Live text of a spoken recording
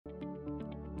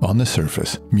On the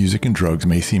surface, music and drugs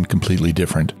may seem completely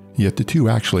different, yet the two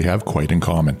actually have quite in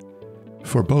common.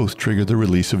 For both trigger the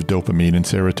release of dopamine and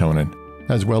serotonin,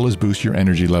 as well as boost your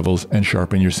energy levels and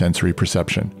sharpen your sensory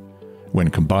perception. When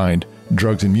combined,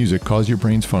 drugs and music cause your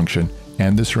brain's function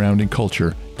and the surrounding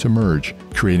culture to merge,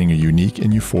 creating a unique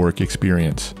and euphoric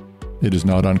experience. It is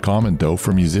not uncommon, though,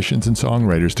 for musicians and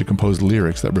songwriters to compose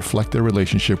lyrics that reflect their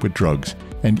relationship with drugs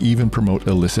and even promote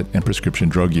illicit and prescription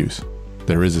drug use.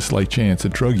 There is a slight chance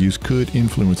that drug use could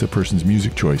influence a person's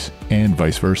music choice and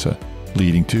vice versa,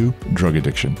 leading to drug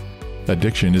addiction.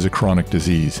 Addiction is a chronic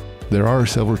disease. There are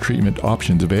several treatment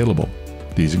options available.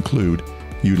 These include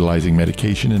utilizing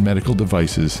medication and medical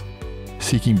devices,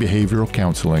 seeking behavioral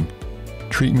counseling,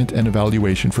 treatment and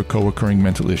evaluation for co-occurring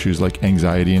mental issues like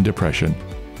anxiety and depression,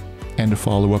 and a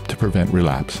follow-up to prevent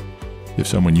relapse. If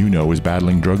someone you know is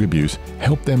battling drug abuse,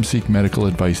 help them seek medical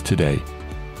advice today.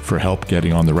 For help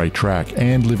getting on the right track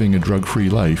and living a drug-free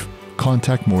life,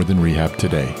 contact More Than Rehab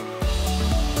today.